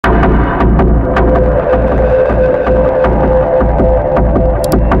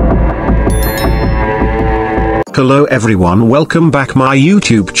Hello everyone, welcome back my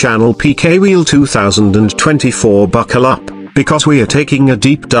YouTube channel PK Wheel 2024. Buckle up, because we are taking a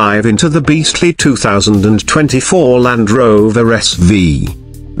deep dive into the beastly 2024 Land Rover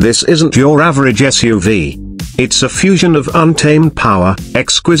SV. This isn't your average SUV. It's a fusion of untamed power,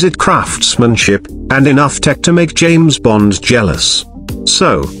 exquisite craftsmanship, and enough tech to make James Bond jealous.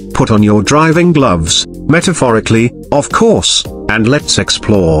 So, put on your driving gloves, metaphorically, of course, and let's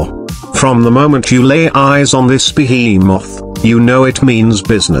explore. From the moment you lay eyes on this behemoth, you know it means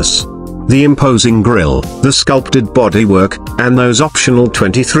business. The imposing grille, the sculpted bodywork, and those optional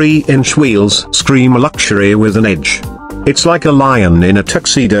 23-inch wheels scream luxury with an edge. It's like a lion in a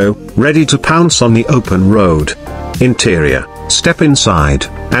tuxedo, ready to pounce on the open road. Interior: step inside,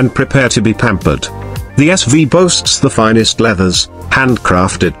 and prepare to be pampered. The SV boasts the finest leathers,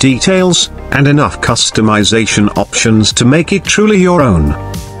 handcrafted details, and enough customization options to make it truly your own.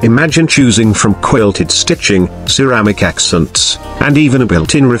 Imagine choosing from quilted stitching, ceramic accents, and even a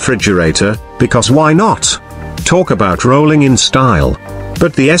built-in refrigerator, because why not? Talk about rolling in style.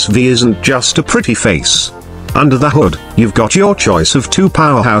 But the SV isn't just a pretty face. Under the hood, you've got your choice of two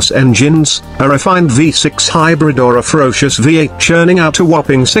powerhouse engines, a refined V6 hybrid or a ferocious V8 churning out a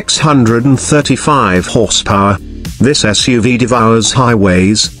whopping 635 horsepower. This SUV devours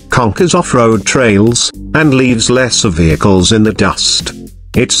highways, conquers off-road trails, and leaves lesser vehicles in the dust.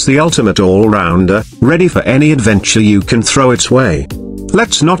 It's the ultimate all-rounder, ready for any adventure you can throw its way.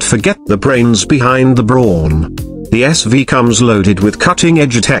 Let's not forget the brains behind the brawn. The SV comes loaded with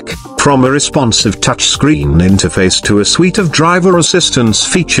cutting-edge tech, from a responsive touchscreen interface to a suite of driver assistance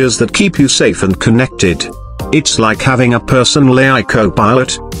features that keep you safe and connected. It's like having a personal AI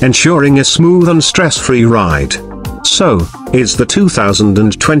co-pilot, ensuring a smooth and stress-free ride. So, is the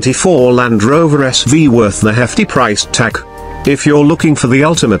 2024 Land Rover SV worth the hefty price tag? If you're looking for the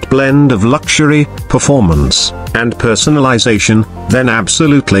ultimate blend of luxury, performance, and personalization, then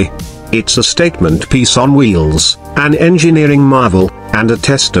absolutely. It's a statement piece on wheels, an engineering marvel, and a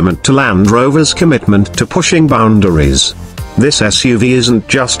testament to Land Rover's commitment to pushing boundaries. This SUV isn't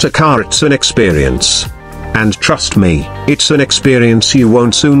just a car, it's an experience. And trust me, it's an experience you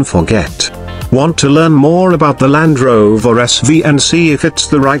won't soon forget. Want to learn more about the Land Rover SV and see if it's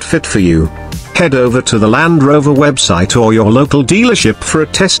the right fit for you? Head over to the Land Rover website or your local dealership for a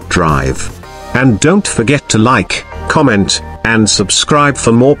test drive. And don't forget to like, comment, and subscribe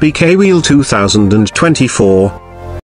for more PK Wheel 2024.